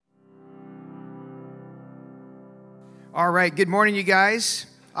All right, good morning, you guys.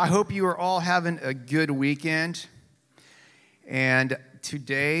 I hope you are all having a good weekend. And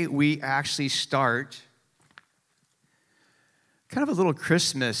today we actually start kind of a little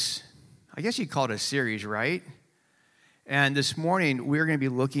Christmas, I guess you'd call it a series, right? And this morning we're going to be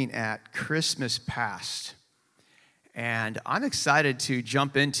looking at Christmas past. And I'm excited to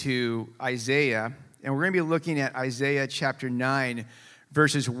jump into Isaiah, and we're going to be looking at Isaiah chapter 9,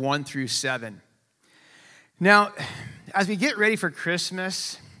 verses 1 through 7. Now, as we get ready for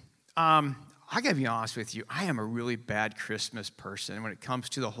Christmas, I got to be honest with you, I am a really bad Christmas person when it comes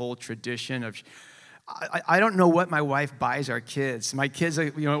to the whole tradition of, I don't know what my wife buys our kids. My kids,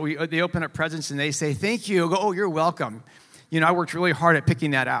 they open up presents and they say, thank you. I go, oh, you're welcome. I worked really hard at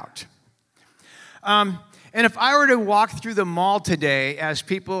picking that out. And if I were to walk through the mall today as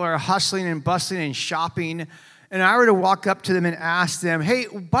people are hustling and bustling and shopping, and I were to walk up to them and ask them, hey,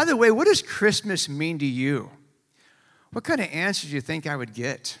 by the way, what does Christmas mean to you? What kind of answers do you think I would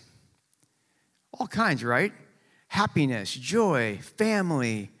get? All kinds, right? Happiness, joy,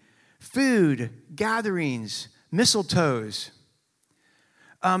 family, food, gatherings, mistletoes,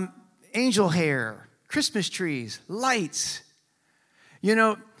 angel hair, Christmas trees, lights.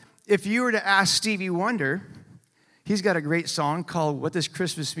 If you were to ask Stevie Wonder, he's got a great song called What Does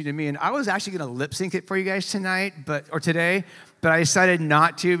Christmas Mean to Me? And I was actually going to lip sync it for you guys today, but I decided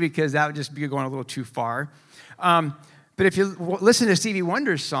not to because that would just be going a little too far. But if you listen to Stevie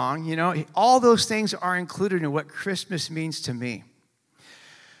Wonder's song, all those things are included in what Christmas means to me.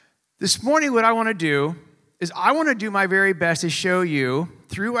 This morning, what I want to do is I want to do my very best to show you,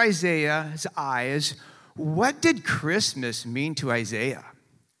 through Isaiah's eyes, what did Christmas mean to Isaiah?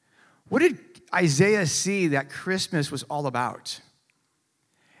 What did Isaiah see that Christmas was all about?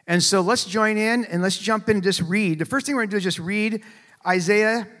 And so let's join in and let's jump in and just read. The first thing we're going to do is just read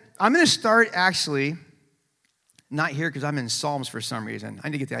Isaiah. I'm going to start actually, not here because I'm in Psalms for some reason. I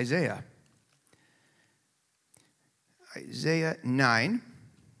need to get to Isaiah. Isaiah 9.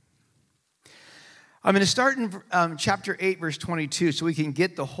 I'm going to start in chapter 8, verse 22, so we can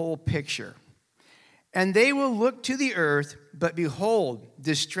get the whole picture. And they will look to the earth, but behold,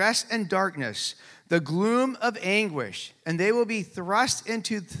 distress and darkness, the gloom of anguish, and they will be thrust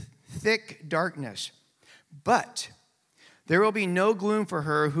into thick darkness. But there will be no gloom for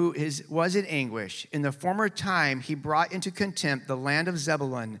her who was in anguish. In the former time he brought into contempt the land of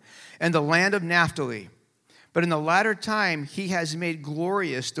Zebulun and the land of Naphtali. But in the latter time he has made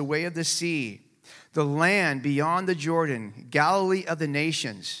glorious the way of the sea, the land beyond the Jordan, Galilee of the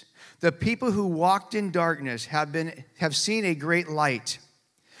nations. The people who walked in darkness have seen a great light.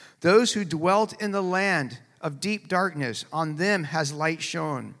 Those who dwelt in the land of deep darkness, on them has light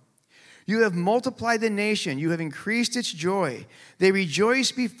shone. You have multiplied the nation. You have increased its joy. They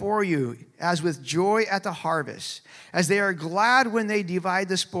rejoice before you as with joy at the harvest, as they are glad when they divide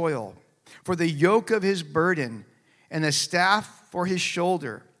the spoil. For the yoke of his burden and the staff for his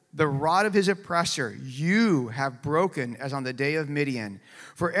shoulder, the rod of his oppressor, you have broken as on the day of Midian.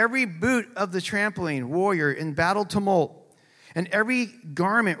 For every boot of the trampling warrior in battle tumult, and every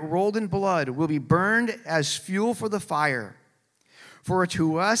garment rolled in blood will be burned as fuel for the fire. For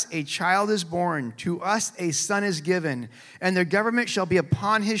to us a child is born, to us a son is given, and the government shall be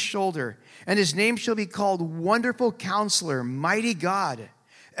upon his shoulder, and his name shall be called Wonderful Counselor, Mighty God,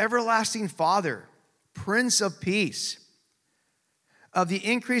 Everlasting Father, Prince of Peace. Of the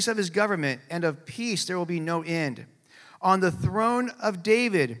increase of his government and of peace there will be no end. On the throne of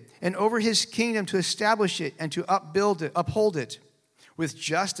David and over his kingdom to establish it and to uphold it with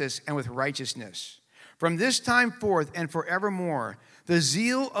justice and with righteousness. From this time forth and forevermore, the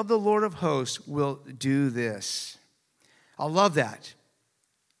zeal of the Lord of hosts will do this. I love that.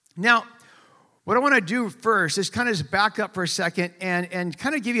 Now, what I want to do first is kind of just back up for a second and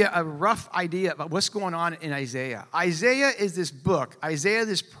kind of give you a rough idea about what's going on in Isaiah. Isaiah is this book. Isaiah,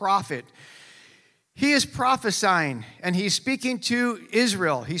 this prophet. He is prophesying, and he's speaking to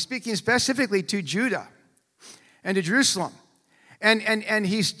Israel. He's speaking specifically to Judah and to Jerusalem. And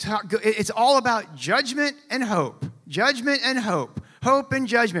it's all about judgment and hope. Judgment and hope. Hope and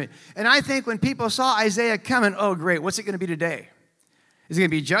judgment. And I think when people saw Isaiah coming, oh, great, what's it going to be today? Is it going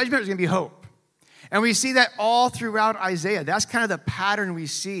to be judgment or is it going to be hope? And we see that all throughout Isaiah. That's kind of the pattern we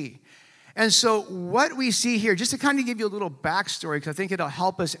see. And so what we see here, just to kind of give you a little backstory, because I think it'll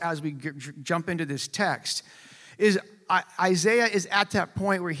help us as we jump into this text, is Isaiah is at that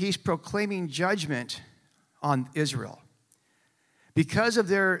point where he's proclaiming judgment on Israel. Because of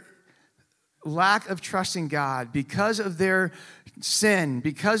their lack of trust in God, because of their sin,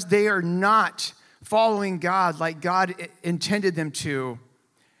 because they are not following God like God intended them to,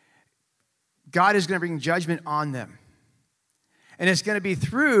 God is going to bring judgment on them. And it's going to be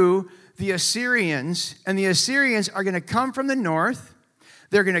through the Assyrians, and the Assyrians are going to come from the north.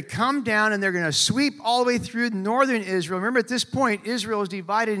 They're going to come down, and they're going to sweep all the way through northern Israel. Remember, at this point, Israel is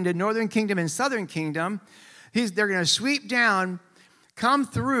divided into northern kingdom and southern kingdom. They're going to sweep down, come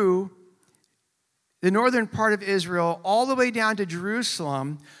through the northern part of Israel, all the way down to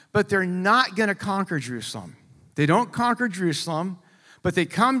Jerusalem, but they're not going to conquer Jerusalem. They don't conquer Jerusalem, but they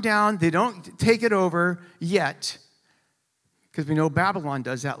come down. They don't take it over yet, because we know Babylon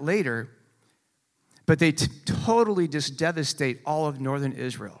does that later. But they totally just devastate all of northern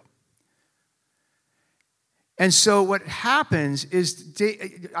Israel. And so what happens is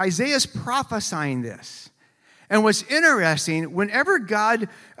Isaiah's prophesying this. And what's interesting, whenever God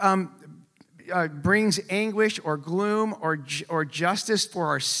brings anguish or gloom or justice for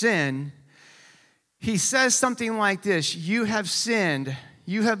our sin, he says something like this: you have sinned,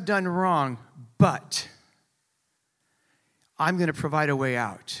 you have done wrong, but I'm going to provide a way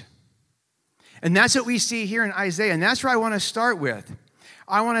out. And that's what we see here in Isaiah, and that's where I want to start with.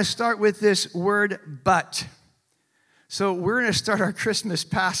 I want to start with this word, but. So we're going to start our Christmas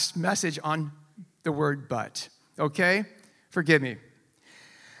past message on the word but, okay? Forgive me.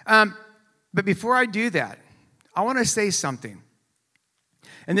 But before I do that, I want to say something.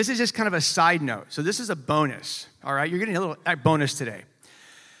 And this is just kind of a side note. So this is a bonus, all right? You're getting a little bonus today.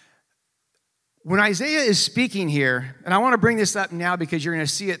 When Isaiah is speaking here, and I want to bring this up now because you're going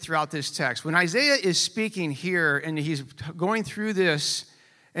to see it throughout this text. When Isaiah is speaking here and he's going through this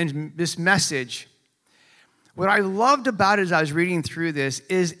and this message, what I loved about it as I was reading through this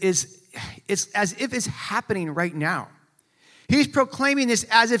is it's as if it's happening right now. He's proclaiming this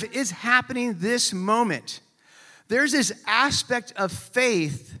as if it's happening this moment. There's this aspect of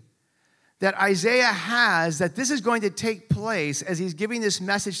faith that Isaiah has that this is going to take place as he's giving this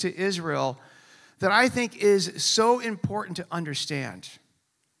message to Israel that I think is so important to understand.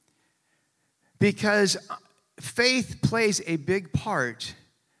 Because faith plays a big part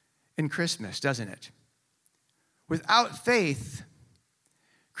in Christmas, doesn't it? Without faith,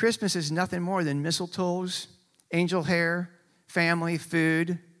 Christmas is nothing more than mistletoes, angel hair, family,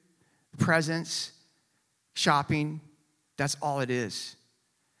 food, presents, shopping. That's all it is.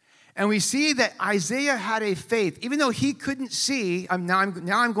 And we see that Isaiah had a faith, even though he couldn't see. Now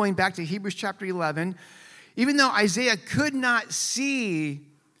I'm going back to Hebrews chapter 11. Even though Isaiah could not see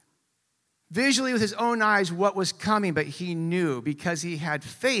visually with his own eyes what was coming, but he knew because he had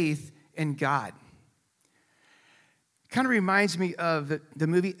faith in God. Kind of reminds me of the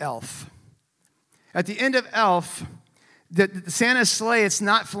movie Elf. At the end of Elf, the Santa's sleigh, it's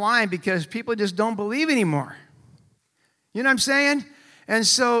not flying because people just don't believe anymore. You know what I'm saying? And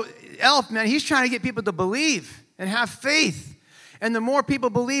so Elf, man, he's trying to get people to believe and have faith. And the more people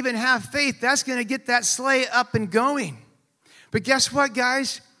believe and have faith, that's going to get that sleigh up and going. But guess what,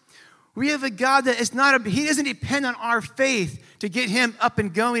 guys? We have a God that he doesn't depend on our faith to get him up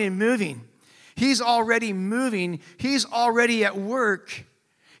and going and moving. He's already moving. He's already at work.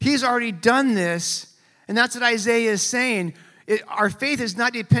 He's already done this. And that's what Isaiah is saying. Our faith is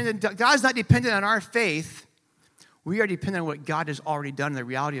not dependent. God's not dependent on our faith. We are dependent on what God has already done, the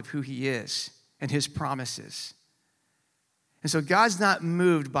reality of who he is and his promises. And so God's not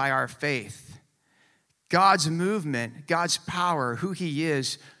moved by our faith. God's movement, God's power, who he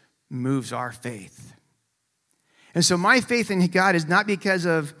is, moves our faith. And so my faith in God is not because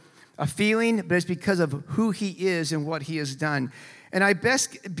of a feeling, but it's because of who he is and what he has done. And I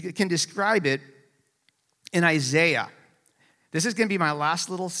best can describe it in Isaiah. This is going to be my last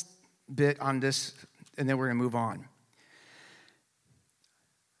little bit on this, and then we're going to move on.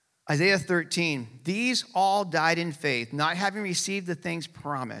 Isaiah 13, these all died in faith, not having received the things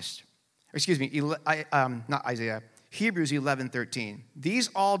promised. Not Isaiah, Hebrews 11:13. These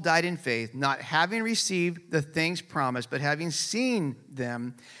all died in faith, not having received the things promised, but having seen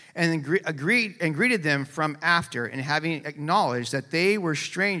them and greeted them from after, and having acknowledged that they were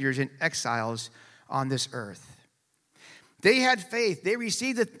strangers and exiles on this earth. They had faith. They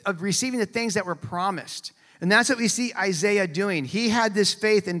receiving the things that were promised. And that's what we see Isaiah doing. He had this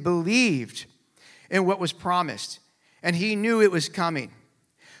faith and believed in what was promised. And he knew it was coming.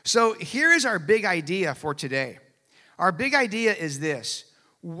 So here is our big idea for today. Our big idea is this.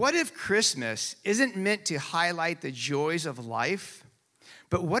 What if Christmas isn't meant to highlight the joys of life,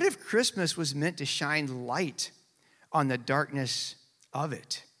 but what if Christmas was meant to shine light on the darkness of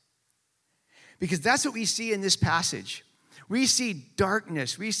it? Because that's what we see in this passage. We see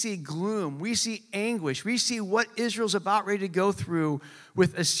darkness, we see gloom, we see anguish, we see what Israel's about ready to go through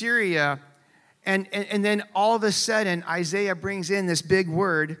with Assyria. And then all of a sudden, Isaiah brings in this big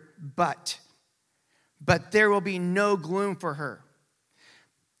word, but there will be no gloom for her.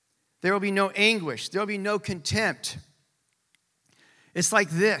 There will be no anguish. There will be no contempt. It's like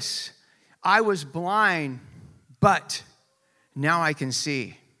this. I was blind, but now I can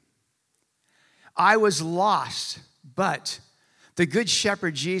see. I was lost, but the Good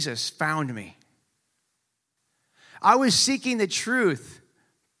Shepherd Jesus found me. I was seeking the truth,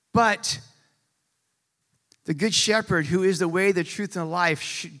 but the Good Shepherd, who is the way, the truth, and the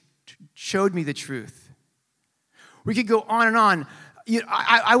life, showed me the truth. We could go on and on.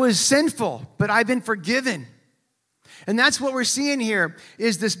 I was sinful, but I've been forgiven. And that's what we're seeing here,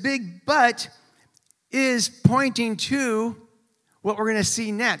 is this big but is pointing to what we're going to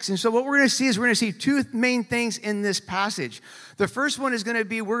see next. And so what we're going to see is we're going to see two main things in this passage. The first one is going to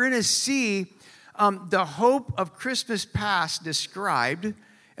be we're going to see the hope of Christmas past described,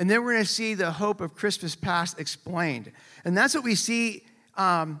 and then we're going to see the hope of Christmas past explained. And that's what we see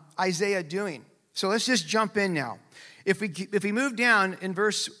Isaiah doing. So let's just jump in now. If we move down in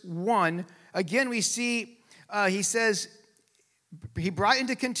verse 1, again we see, he says, he brought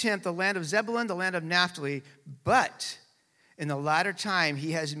into contempt the land of Zebulun, the land of Naphtali, but in the latter time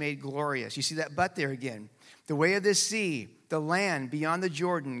he has made glorious. You see that but there again. The way of the sea, the land beyond the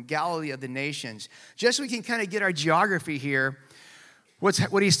Jordan, Galilee of the nations. Just so we can kind of get our geography here,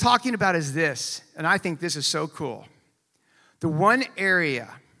 what he's talking about is this, and I think this is so cool. The one area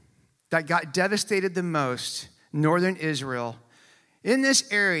that got devastated the most, northern Israel, in this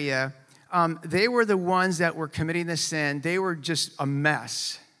area, they were the ones that were committing the sin. They were just a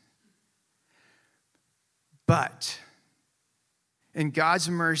mess. But in God's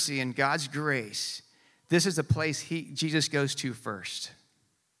mercy and God's grace, this is the place Jesus goes to first.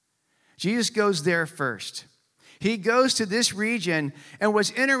 Jesus goes there first. He goes to this region, and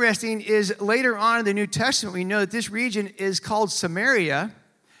what's interesting is later on in the New Testament, we know that this region is called Samaria,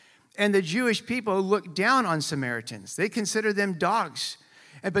 and the Jewish people looked down on Samaritans. They considered them dogs.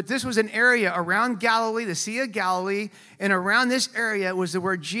 But this was an area around Galilee, the Sea of Galilee, and around this area was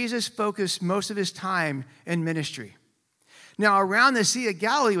where Jesus focused most of his time in ministry. Now, around the Sea of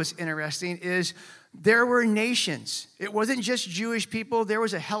Galilee, what's interesting is there were nations. It wasn't just Jewish people. There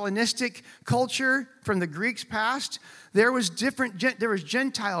was a Hellenistic culture from the Greeks past. There was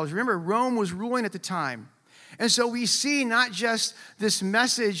Gentiles. Remember, Rome was ruling at the time. And so we see not just this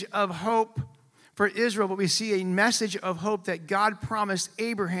message of hope for Israel, but we see a message of hope that God promised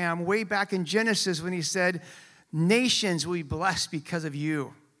Abraham way back in Genesis when he said, nations will be blessed because of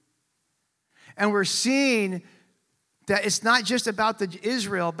you. And we're seeing that it's not just about the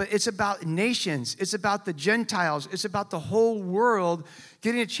Israel, but it's about nations. It's about the Gentiles. It's about the whole world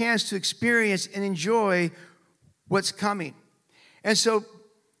getting a chance to experience and enjoy what's coming. And so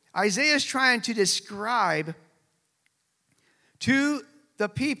Isaiah is trying to describe to the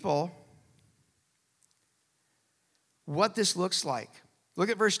people what this looks like. Look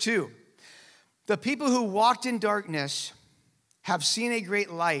at verse 2. The people who walked in darkness have seen a great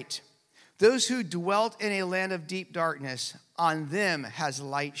light. Those who dwelt in a land of deep darkness, on them has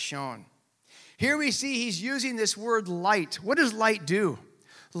light shone. Here we see he's using this word light. What does light do?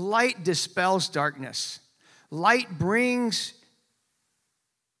 Light dispels darkness. Light brings,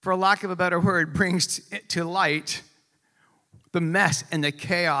 for lack of a better word, brings to light the mess and the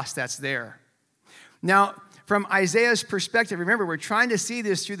chaos that's there. Now, from Isaiah's perspective, remember, we're trying to see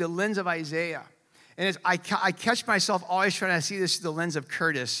this through the lens of Isaiah. And I catch myself always trying to see this through the lens of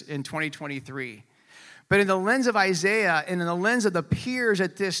Curtis in 2023. But in the lens of Isaiah and in the lens of the peers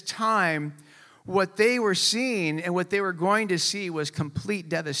at this time, what they were seeing and what they were going to see was complete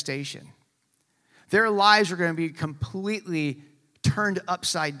devastation. Their lives were going to be completely turned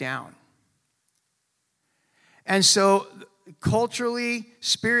upside down. And so culturally,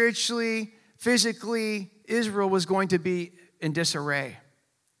 spiritually, physically, Israel was going to be in disarray.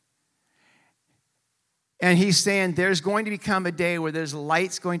 And he's saying there's going to become a day where there's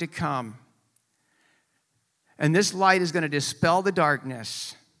light's going to come. And this light is going to dispel the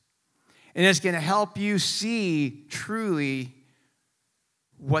darkness. And it's going to help you see truly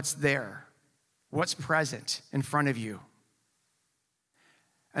what's there, what's present in front of you.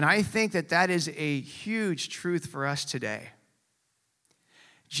 And I think that is a huge truth for us today.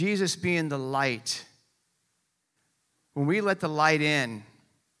 Jesus being the light. When we let the light in,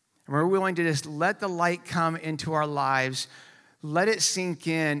 and we're willing to just let the light come into our lives, let it sink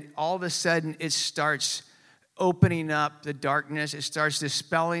in, all of a sudden it starts opening up the darkness. It starts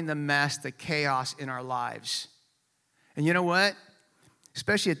dispelling the mess, the chaos in our lives. And you know what?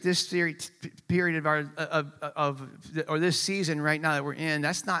 Especially at this period or this season right now that we're in,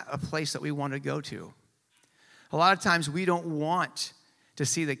 that's not a place that we want to go to. A lot of times we don't want to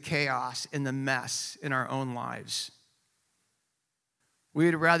see the chaos and the mess in our own lives. We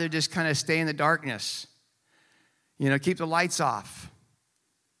would rather just kind of stay in the darkness, keep the lights off.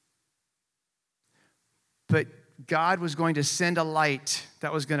 But God was going to send a light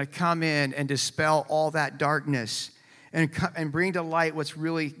that was going to come in and dispel all that darkness and bring to light what's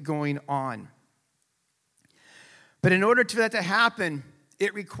really going on. But in order for that to happen,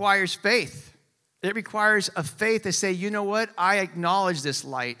 it requires faith. It requires a faith to say, you know what? I acknowledge this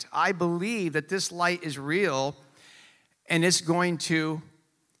light. I believe that this light is real, and it's going to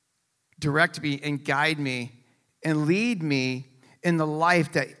direct me and guide me and lead me in the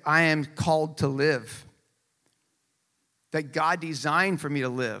life that I am called to live, that God designed for me to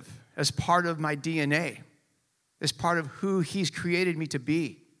live as part of my DNA, as part of who He's created me to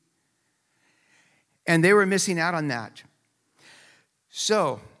be. And they were missing out on that.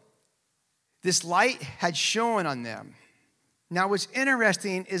 So, this light had shone on them. Now, what's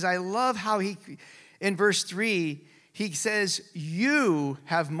interesting is I love how in verse 3, he says, you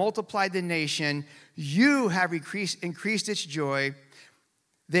have multiplied the nation, you have increased its joy.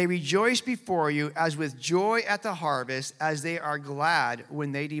 They rejoice before you as with joy at the harvest, as they are glad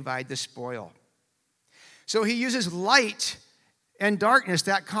when they divide the spoil. So he uses light and darkness,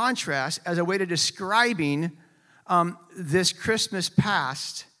 that contrast, as a way to describing this Christmas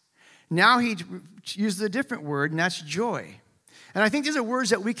past. Now he uses a different word, and that's joy. And I think these are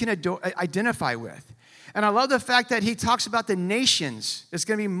words that we can identify with. And I love the fact that he talks about the nations. It's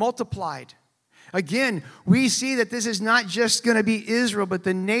going to be multiplied. Again, we see that this is not just going to be Israel, but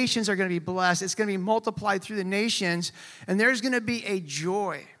the nations are going to be blessed. It's going to be multiplied through the nations, and there's going to be a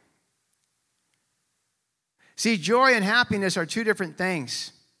joy. See, joy and happiness are two different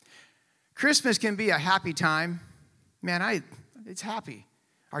things. Christmas can be a happy time. Man, it's happy.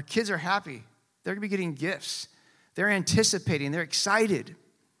 Our kids are happy. They're going to be getting gifts. They're anticipating. They're excited.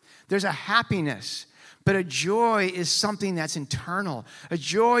 There's a happiness. But a joy is something that's internal. A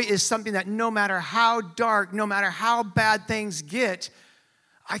joy is something that no matter how dark, no matter how bad things get,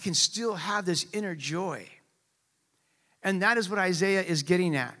 I can still have this inner joy. And that is what Isaiah is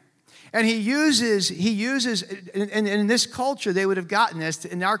getting at. And he uses, in this culture, they would have gotten this.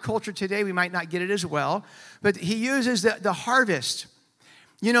 In our culture today, we might not get it as well. But he uses the harvest.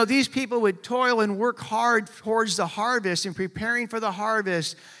 These people would toil and work hard towards the harvest and preparing for the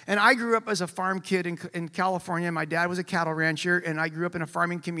harvest. And I grew up as a farm kid in California. My dad was a cattle rancher, and I grew up in a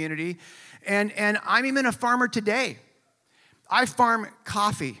farming community. And I'm even a farmer today. I farm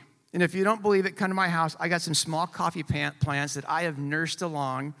coffee. And if you don't believe it, come to my house. I got some small coffee plants that I have nursed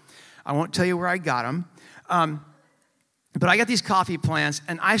along. I won't tell you where I got them. But I got these coffee plants,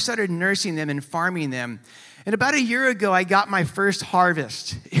 and I started nursing them and farming them. And about a year ago, I got my first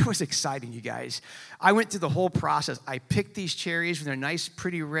harvest. It was exciting, you guys. I went through the whole process. I picked these cherries when they're nice,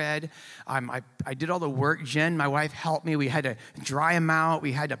 pretty red. I did all the work. Jen, my wife, helped me. We had to dry them out.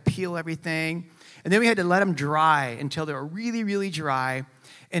 We had to peel everything. And then we had to let them dry until they were really, really dry.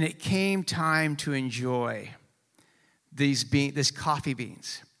 And it came time to enjoy these coffee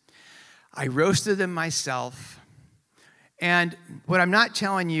beans. I roasted them myself. And what I'm not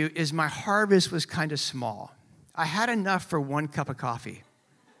telling you is my harvest was kind of small. I had enough for 1 cup of coffee.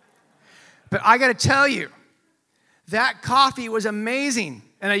 But I got to tell you, that coffee was amazing.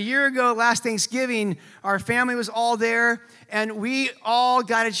 And a year ago, last Thanksgiving, our family was all there, and we all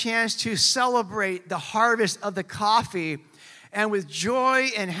got a chance to celebrate the harvest of the coffee. And with joy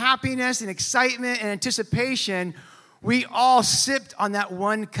and happiness and excitement and anticipation, we all sipped on that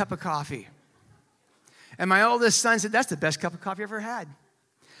 1 cup of coffee. And my oldest son said, that's the best cup of coffee I've ever had.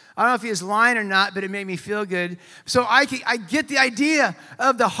 I don't know if he was lying or not, but it made me feel good. So I get the idea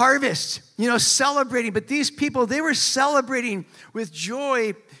of the harvest, celebrating. But these people, they were celebrating with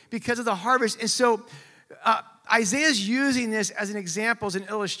joy because of the harvest. And so Isaiah's using this as an example, as an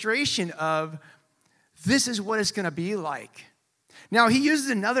illustration of this is what it's going to be like. Now, he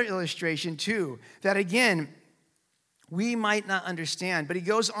uses another illustration too, that again, we might not understand. But he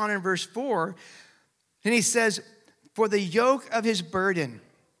goes on in verse 4, and he says, for the yoke of his burden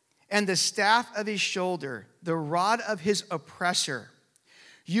and the staff of his shoulder, the rod of his oppressor,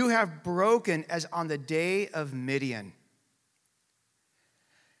 you have broken as on the day of Midian.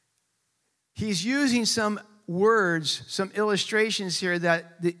 He's using some words, some illustrations here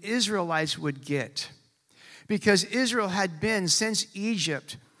that the Israelites would get. Because Israel had been, since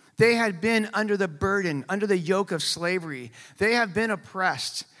Egypt, they had been under the burden, under the yoke of slavery. They have been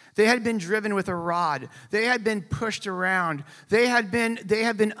oppressed. They had been driven with a rod. They had been pushed around. They had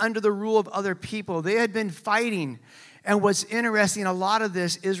been under the rule of other people. They had been fighting. And what's interesting, a lot of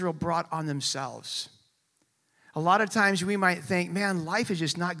this Israel brought on themselves. A lot of times we might think, man, life is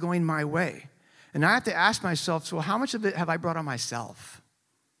just not going my way. And I have to ask myself, so how much of it have I brought on myself?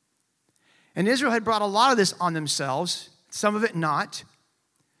 And Israel had brought a lot of this on themselves, some of it not.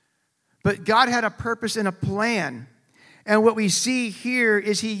 But God had a purpose and a plan. And what we see here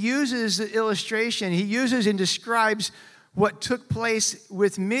is he uses the illustration, he uses and describes what took place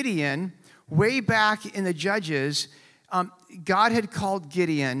with Midian way back in the Judges. God had called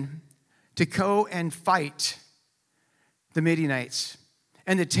Gideon to go and fight the Midianites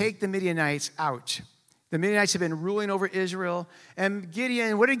and to take the Midianites out. The Midianites have been ruling over Israel. And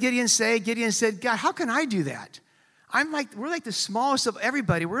Gideon, what did Gideon say? Gideon said, God, how can I do that? We're like the smallest of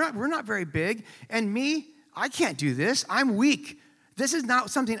everybody. We're not very big. And me, I can't do this. I'm weak. This is not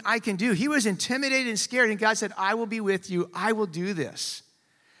something I can do. He was intimidated and scared, and God said, I will be with you. I will do this.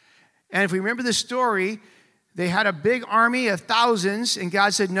 And if we remember the story, they had a big army of thousands, and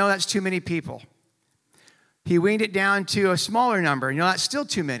God said, no, that's too many people. He weaned it down to a smaller number. That's still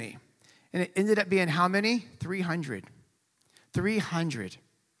too many. And it ended up being how many? 300. 300.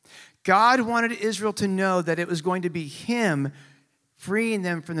 God wanted Israel to know that it was going to be him freeing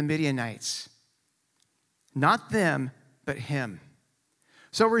them from the Midianites. Not them, but him.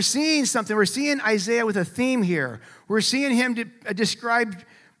 So we're seeing something. We're seeing Isaiah with a theme here. We're seeing him describe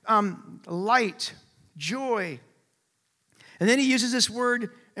light, joy. And then he uses this word,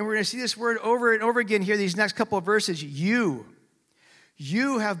 and we're going to see this word over and over again here, these next couple of verses. You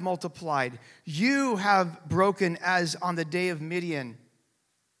have multiplied. You have broken as on the day of Midian.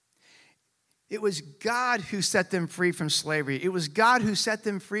 It was God who set them free from slavery. It was God who set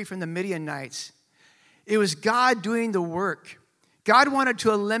them free from the Midianites. It was God doing the work. God wanted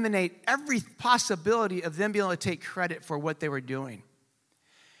to eliminate every possibility of them being able to take credit for what they were doing.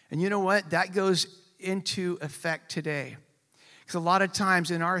 And you know what? That goes into effect today. Because a lot of times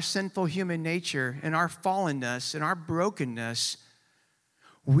in our sinful human nature, in our fallenness, in our brokenness,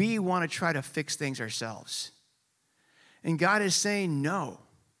 we want to try to fix things ourselves. And God is saying, no,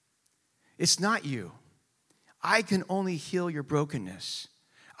 it's not you. I can only heal your brokenness.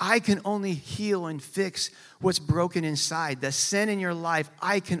 I can only heal and fix what's broken inside. The sin in your life,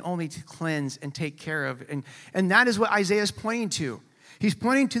 I can only cleanse and take care of. And that is what Isaiah is pointing to. He's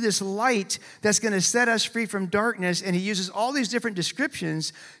pointing to this light that's going to set us free from darkness, and he uses all these different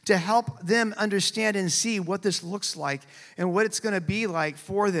descriptions to help them understand and see what this looks like and what it's going to be like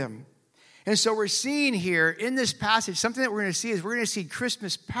for them. And so we're seeing here in this passage, something that we're going to see is we're going to see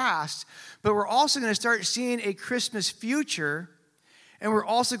Christmas past, but we're also going to start seeing a Christmas future. And we're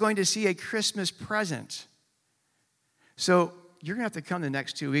also going to see a Christmas present. So you're going to have to come the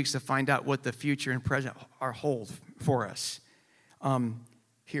next 2 weeks to find out what the future and present are hold for us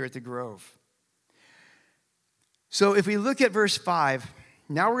here at the Grove. So if we look at verse 5,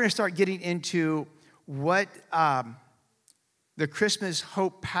 now we're going to start getting into what the Christmas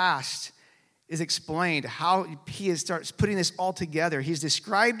hope past is explained, how he starts putting this all together. He's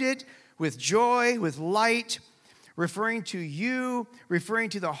described it with joy, with light, referring to you, referring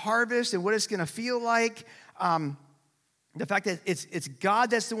to the harvest and what it's going to feel like. The fact that it's God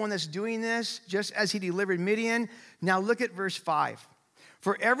that's the one that's doing this, just as he delivered Midian. Now look at verse 5.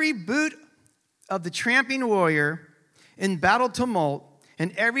 For every boot of the tramping warrior in battle tumult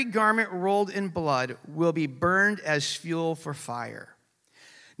and every garment rolled in blood will be burned as fuel for fire.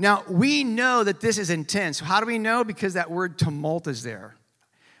 Now, we know that this is intense. How do we know? Because that word tumult is there.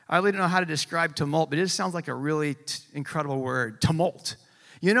 I really don't know how to describe tumult, but it just sounds like a really incredible word, tumult,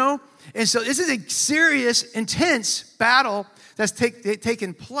 And so this is a serious, intense battle that's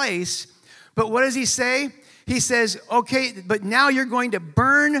taken place. But what does he say? He says, okay, but now you're going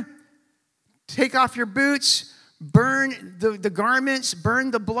to take off your boots, burn the garments,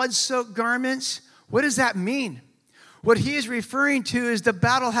 burn the blood-soaked garments. What does that mean? What he is referring to is the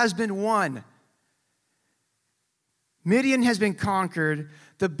battle has been won. Midian has been conquered.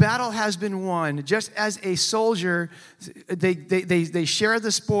 The battle has been won. Just as a soldier, they share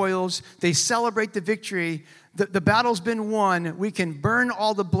the spoils. They celebrate the victory. The battle's been won. We can burn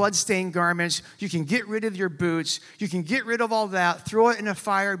all the blood-stained garments. You can get rid of your boots. You can get rid of all that. Throw it in a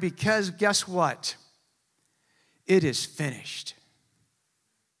fire because guess what? It is finished.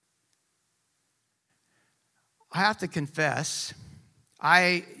 I have to confess,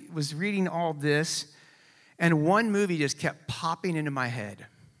 I was reading all this, and one movie just kept popping into my head.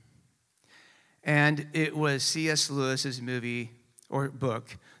 And it was C.S. Lewis's movie or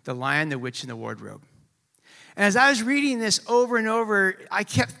book, The Lion, the Witch, and the Wardrobe. And as I was reading this over and over, I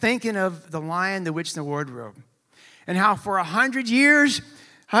kept thinking of The Lion, the Witch, and the Wardrobe. And how for 100 years,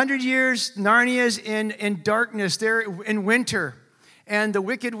 Narnia's in darkness, there in winter. And the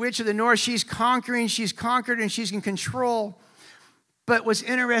wicked witch of the north, she's conquered, and she's in control. But what's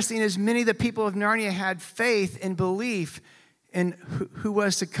interesting is many of the people of Narnia had faith and belief in who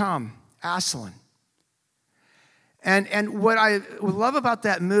was to come Aslan. And what I love about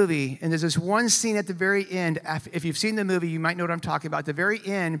that movie, and there's this one scene at the very end, if you've seen the movie, you might know what I'm talking about. At the very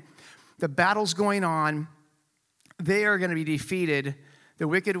end, the battle's going on. They are going to be defeated. The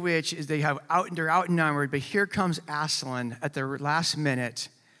Wicked Witch, they're outnumbered, but here comes Aslan at the last minute,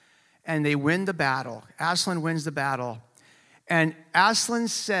 and they win the battle. Aslan wins the battle. And Aslan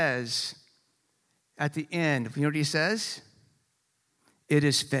says at the end, you know what he says? It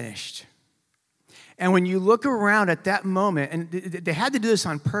is finished. And when you look around at that moment, and they had to do this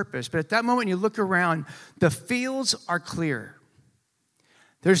on purpose, but at that moment you look around, the fields are clear.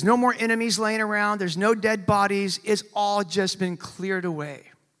 There's no more enemies laying around. There's no dead bodies. It's all just been cleared away.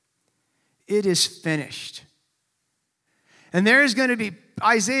 It is finished. And there is going to be,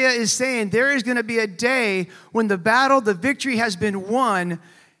 Isaiah is saying, there is going to be a day when the battle, the victory has been won,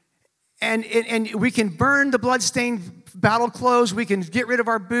 and we can burn the bloodstained battle clothes. We can get rid of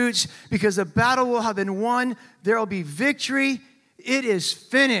our boots because the battle will have been won. There will be victory. It is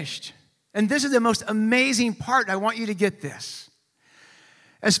finished. And this is the most amazing part. I want you to get this.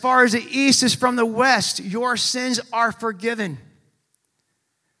 As far as the east is from the west, your sins are forgiven.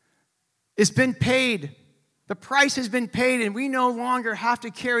 It's been paid. The price has been paid, and we no longer have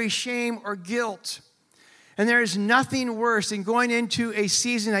to carry shame or guilt. And there is nothing worse than going into a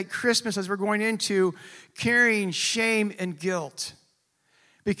season like Christmas, as we're going into, carrying shame and guilt.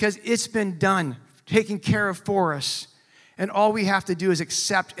 Because it's been done, taken care of for us. And all we have to do is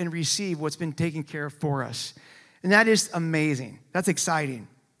accept and receive what's been taken care of for us. And that is amazing. That's exciting.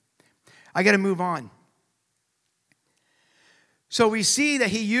 I got to move on. So we see that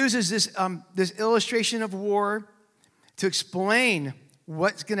he uses this illustration of war to explain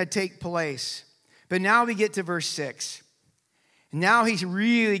what's going to take place. But now we get to verse 6. Now he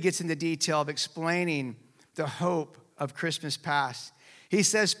really gets into detail of explaining the hope of Christmas past. He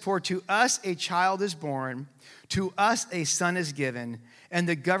says, "For to us a child is born, to us a son is given, and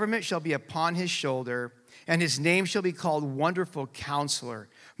the government shall be upon his shoulder, and his name shall be called Wonderful Counselor,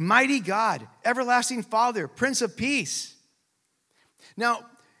 Mighty God, Everlasting Father, Prince of Peace." Now,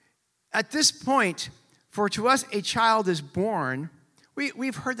 at this point, for to us a child is born,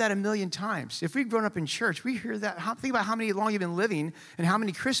 we've heard that a million times. If we've grown up in church, we hear that. Think about how long you've been living and how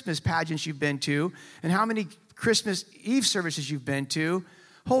many Christmas pageants you've been to and how many Christmas Eve services you've been to.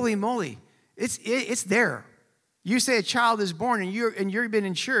 Holy moly, it's there. You say a child is born and you've been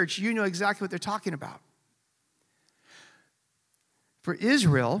in church, you know exactly what they're talking about. For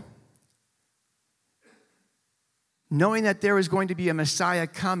Israel, knowing that there was going to be a Messiah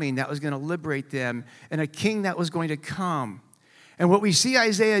coming that was going to liberate them and a king that was going to come. And what we see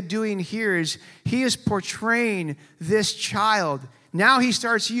Isaiah doing here is he is portraying this child. Now he's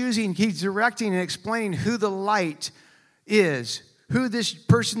directing and explaining who the light is, who this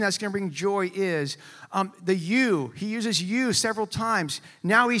person that's going to bring joy is. He uses you several times.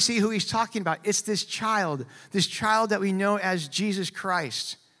 Now we see who he's talking about. It's this child that we know as Jesus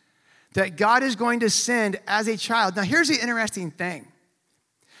Christ, that God is going to send as a child. Now here's the interesting thing.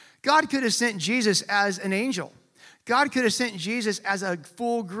 God could have sent Jesus as an angel. God could have sent Jesus as a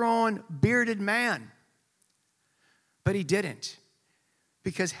full-grown, bearded man. But he didn't.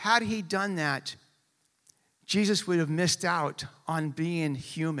 Because had he done that, Jesus would have missed out on being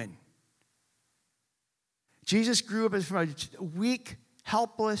human. Jesus grew up as a weak,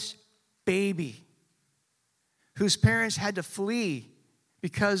 helpless baby whose parents had to flee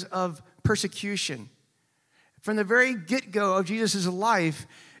because of persecution. From the very get-go of Jesus' life,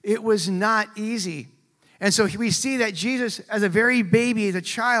 it was not easy. And so we see that Jesus, as a very baby, as a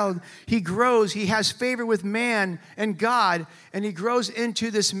child, he grows, he has favor with man and God, and he grows into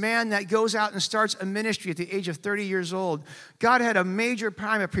this man that goes out and starts a ministry at the age of 30 years old. God had a major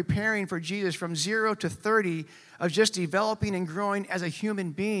time of preparing for Jesus from 0 to 30, of just developing and growing as a human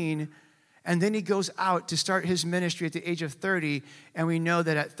being. And then he goes out to start his ministry at the age of 30, and we know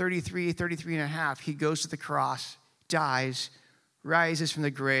that at 33 and a half, he goes to the cross, dies, rises from the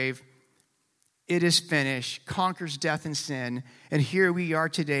grave. It is finished, conquers death and sin, and here we are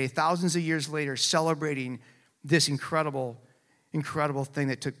today, thousands of years later, celebrating this incredible, incredible thing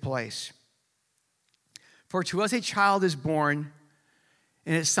that took place. For to us a child is born,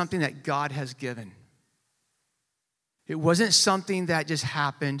 and it's something that God has given. It wasn't something that just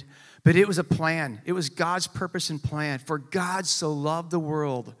happened, but it was a plan. It was God's purpose and plan. For God so loved the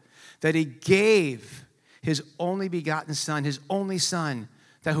world that he gave his only begotten Son, his only Son,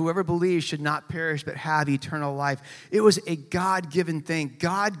 that whoever believes should not perish but have eternal life. It was a God-given thing.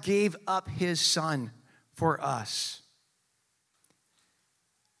 God gave up his Son for us.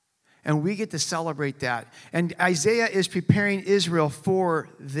 And we get to celebrate that. And Isaiah is preparing Israel for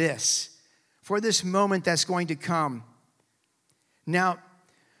this. for this moment that's going to come. Now,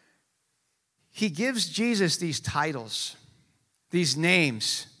 he gives Jesus these titles, these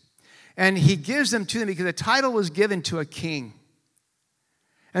names, and he gives them to them because the title was given to a king.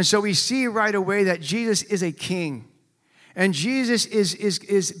 And so we see right away that Jesus is a king. And Jesus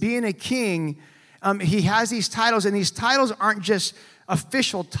is being a king. He has these titles, and these titles aren't just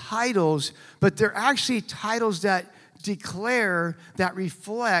official titles, but they're actually titles that declare, that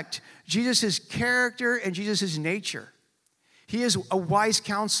reflect Jesus' character and Jesus' nature. He is a wise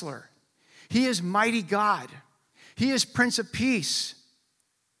counselor. He is mighty God. He is Prince of Peace.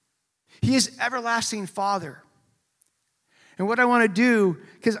 He is everlasting Father. And what I want to do,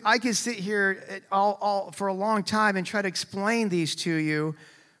 because I could sit here all for a long time and try to explain these to you,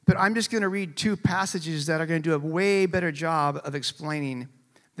 but I'm just going to read two passages that are going to do a way better job of explaining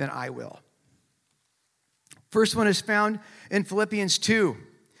than I will. First one is found in Philippians 2.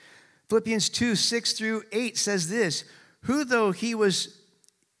 Philippians 2, 6 through 8 says this, who though he was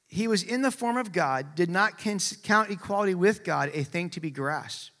in the form of God, did not count equality with God a thing to be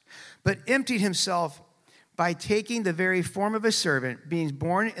grasped, but emptied himself by taking the very form of a servant, being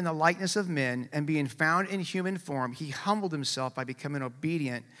born in the likeness of men, and being found in human form, he humbled himself by becoming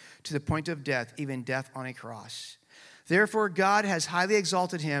obedient to the point of death, even death on a cross. Therefore, God has highly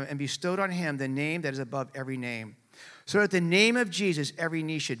exalted him and bestowed on him the name that is above every name, so that at the name of Jesus every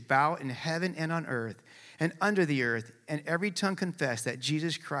knee should bow in heaven and on earth and under the earth, and every tongue confess that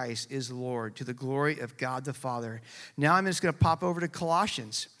Jesus Christ is Lord, to the glory of God the Father. Now I'm just going to pop over to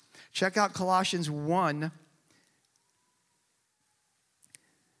Colossians. Check out Colossians 1:16.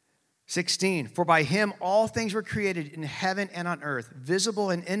 For by him all things were created in heaven and on earth, visible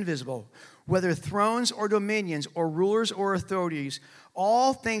and invisible, whether thrones or dominions or rulers or authorities,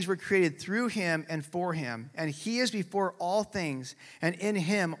 all things were created through him and for him. And he is before all things, and in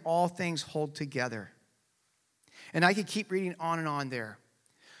him all things hold together. And I could keep reading on and on there.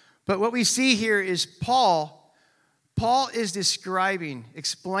 But what we see here is Paul is describing,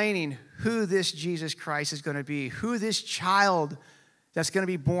 explaining who this Jesus Christ is going to be, who this child that's going to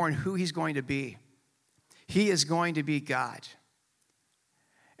be born, who he's going to be. He is going to be God.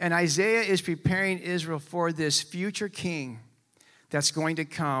 And Isaiah is preparing Israel for this future king that's going to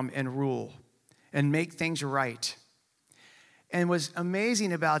come and rule and make things right. And what's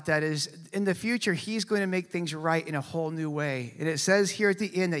amazing about that is in the future, he's going to make things right in a whole new way. And it says here at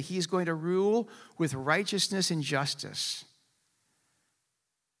the end that he's going to rule with righteousness and justice.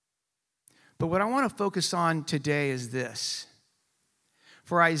 But what I want to focus on today is this.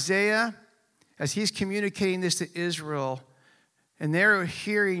 For Isaiah, as he's communicating this to Israel, and they're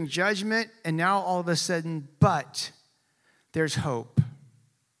hearing judgment, and now all of a sudden, but there's hope.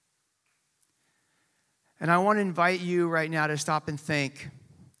 And I want to invite you right now to stop and think.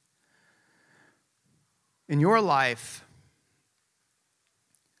 In your life,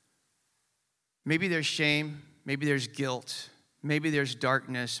 maybe there's shame, maybe there's guilt, maybe there's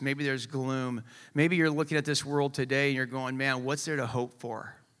darkness, maybe there's gloom. Maybe you're looking at this world today and you're going, man, what's there to hope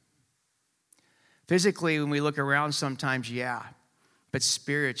for? Physically, when we look around sometimes, yeah, but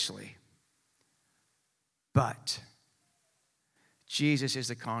spiritually. But Jesus is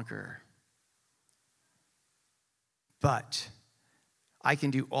the conqueror. But I can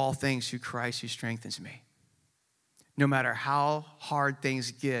do all things through Christ who strengthens me. No matter how hard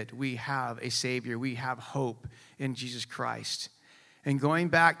things get, we have a Savior. We have hope in Jesus Christ. And going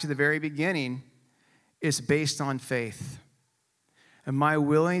back to the very beginning, it's based on faith. Am I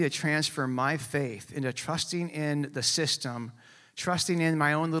willing to transfer my faith into trusting in the system, trusting in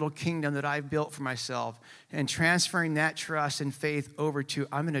my own little kingdom that I've built for myself, and transferring that trust and faith over to,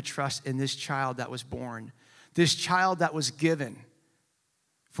 I'm going to trust in this child that was born, this child that was given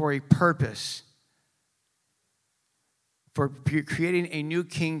for a purpose, for creating a new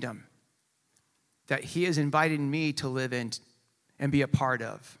kingdom that he is inviting me to live in and be a part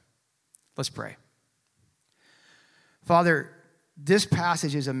of. Let's pray. Father, this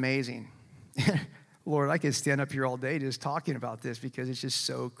passage is amazing. Lord, I could stand up here all day just talking about this because it's just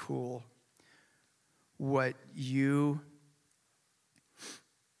so cool what you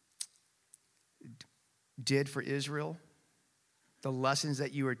did for Israel, the lessons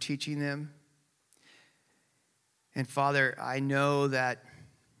that you are teaching them. And Father, I know that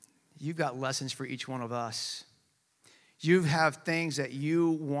you've got lessons for each one of us. You have things that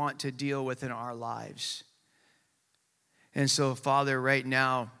you want to deal with in our lives. And so, Father, right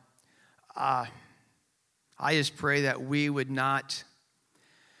now, I just pray that we would not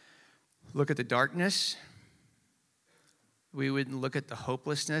look at the darkness. We wouldn't look at the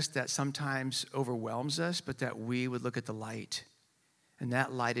hopelessness that sometimes overwhelms us, but that we would look at the light And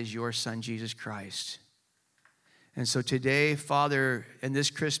that light is your Son, Jesus Christ. And so today, Father, in this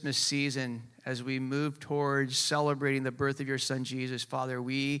Christmas season, as we move towards celebrating the birth of your Son, Jesus, Father,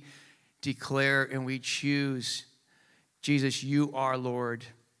 we declare and we choose, Jesus, you are Lord.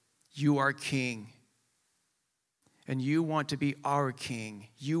 You are King. And you want to be our King.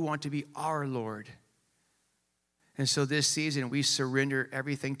 You want to be our Lord. And so this season, we surrender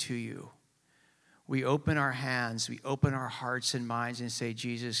everything to you. We open our hands, we open our hearts and minds and say,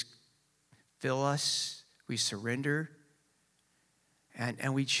 Jesus, fill us. We surrender,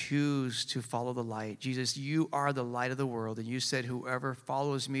 and we choose to follow the light. Jesus, you are the light of the world, and you said whoever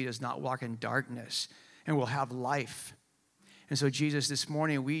follows me does not walk in darkness and will have life. And so, Jesus, this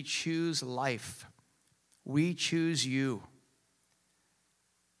morning we choose life. We choose you.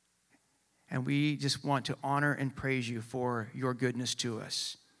 And we just want to honor and praise you for your goodness to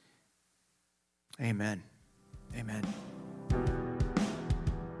us. Amen. Amen.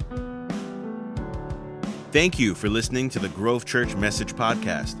 Thank you for listening to the Grove Church Message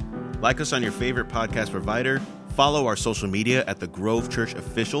Podcast. Like us on your favorite podcast provider, follow our social media at The Grove Church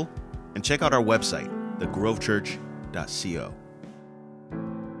Official, and check out our website, thegrovechurch.co.